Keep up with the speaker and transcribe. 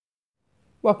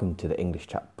Welcome to the English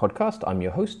Chat podcast. I'm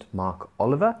your host, Mark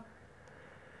Oliver.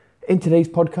 In today's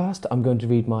podcast, I'm going to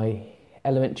read my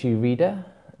elementary reader,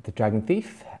 The Dragon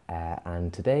Thief,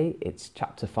 and today it's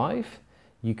chapter 5.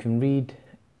 You can read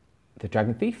The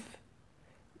Dragon Thief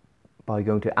by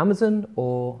going to Amazon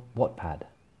or Wattpad.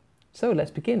 So let's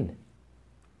begin.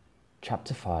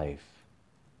 Chapter 5,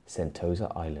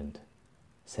 Sentosa Island.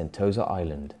 Sentosa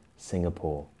Island,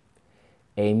 Singapore.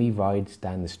 Amy rides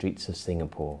down the streets of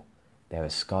Singapore. There are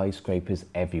skyscrapers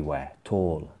everywhere,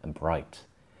 tall and bright.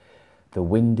 The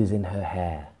wind is in her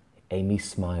hair. Amy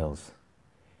smiles.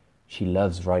 She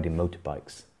loves riding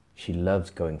motorbikes. She loves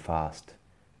going fast.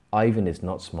 Ivan is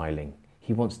not smiling.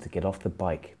 He wants to get off the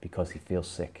bike because he feels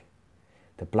sick.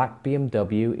 The black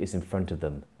BMW is in front of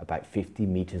them, about 50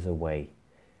 meters away.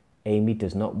 Amy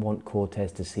does not want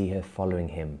Cortez to see her following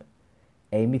him.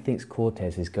 Amy thinks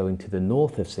Cortez is going to the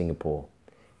north of Singapore.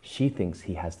 She thinks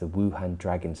he has the Wuhan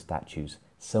dragon statues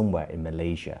somewhere in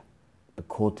Malaysia. But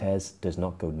Cortez does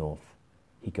not go north.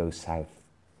 He goes south.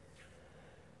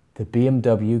 The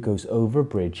BMW goes over a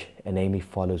bridge and Amy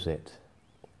follows it.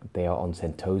 They are on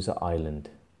Sentosa Island.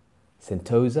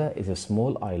 Sentosa is a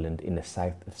small island in the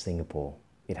south of Singapore.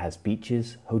 It has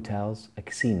beaches, hotels, a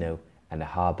casino and a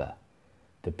harbour.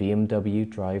 The BMW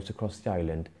drives across the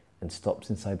island and stops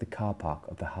inside the car park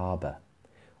of the harbour.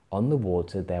 On the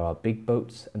water there are big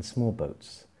boats and small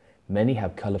boats. Many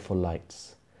have colourful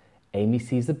lights. Amy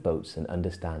sees the boats and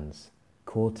understands.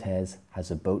 Cortez has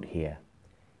a boat here.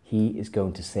 He is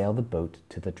going to sail the boat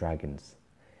to the dragons.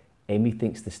 Amy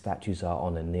thinks the statues are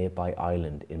on a nearby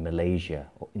island in Malaysia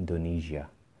or Indonesia.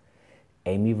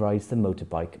 Amy rides the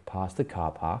motorbike past the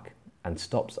car park and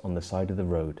stops on the side of the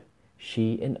road.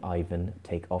 She and Ivan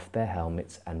take off their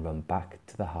helmets and run back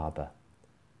to the harbour.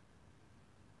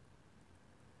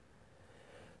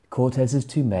 Cortez's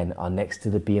two men are next to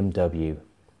the BMW.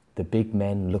 The big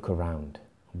men look around.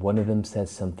 One of them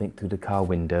says something through the car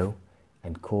window,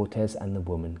 and Cortez and the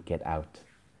woman get out.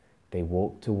 They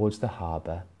walk towards the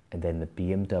harbour, and then the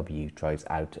BMW drives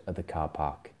out of the car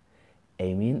park.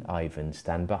 Amy and Ivan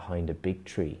stand behind a big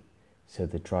tree, so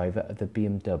the driver of the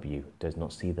BMW does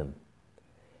not see them.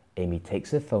 Amy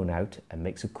takes her phone out and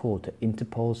makes a call to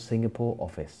Interpol's Singapore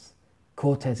office.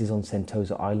 Cortez is on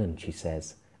Sentosa Island, she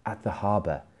says, at the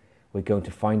harbour. We're going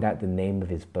to find out the name of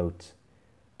his boat.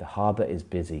 The harbour is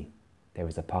busy. There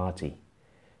is a party.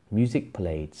 Music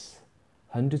plays.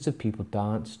 Hundreds of people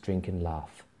dance, drink and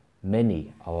laugh.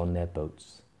 Many are on their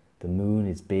boats. The moon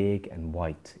is big and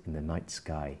white in the night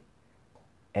sky.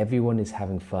 Everyone is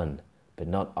having fun, but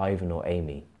not Ivan or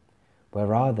Amy.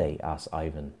 Where are they? Asks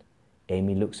Ivan.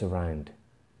 Amy looks around.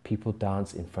 People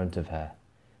dance in front of her.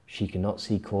 She cannot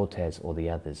see Cortez or the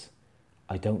others.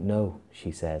 I don't know,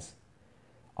 she says.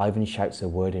 Ivan shouts a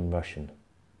word in Russian.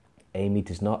 Amy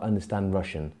does not understand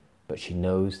Russian, but she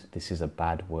knows this is a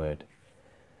bad word.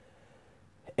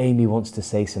 Amy wants to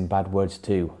say some bad words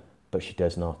too, but she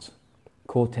does not.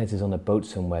 Cortez is on a boat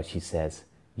somewhere, she says.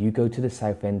 You go to the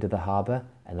south end of the harbour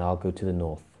and I'll go to the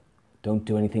north. Don't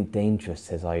do anything dangerous,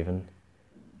 says Ivan.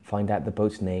 Find out the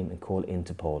boat's name and call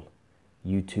Interpol.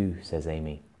 You too, says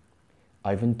Amy.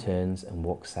 Ivan turns and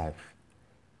walks south.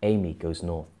 Amy goes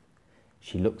north.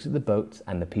 She looks at the boats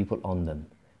and the people on them.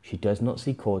 She does not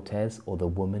see Cortez or the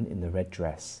woman in the red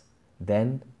dress.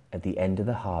 Then, at the end of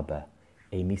the harbour,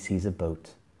 Amy sees a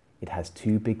boat. It has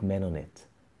two big men on it.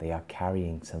 They are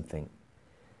carrying something.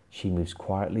 She moves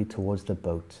quietly towards the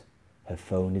boat. Her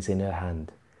phone is in her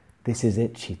hand. This is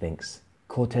it, she thinks.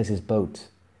 Cortez's boat.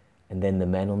 And then the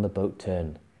men on the boat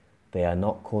turn. They are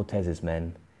not Cortez's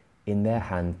men. In their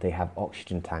hand they have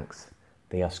oxygen tanks.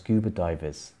 They are scuba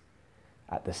divers.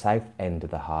 At the south end of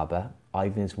the harbour,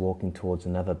 Ivan is walking towards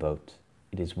another boat.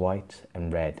 It is white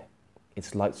and red.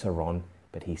 Its lights are on,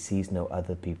 but he sees no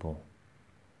other people.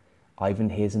 Ivan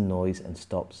hears a noise and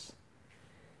stops.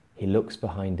 He looks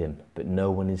behind him, but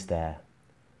no one is there.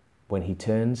 When he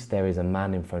turns, there is a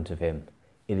man in front of him.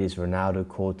 It is Ronaldo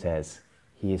Cortez.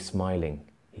 He is smiling.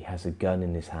 He has a gun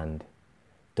in his hand.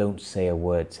 Don't say a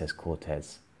word, says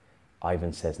Cortez.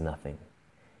 Ivan says nothing.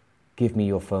 Give me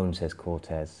your phone, says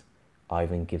Cortez.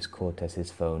 Ivan gives Cortez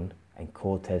his phone and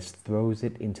Cortez throws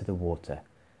it into the water.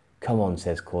 Come on,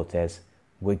 says Cortez.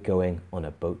 We're going on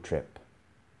a boat trip.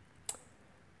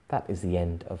 That is the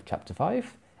end of chapter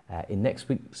 5. In next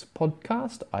week's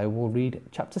podcast, I will read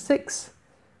chapter 6.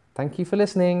 Thank you for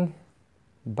listening.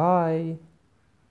 Bye.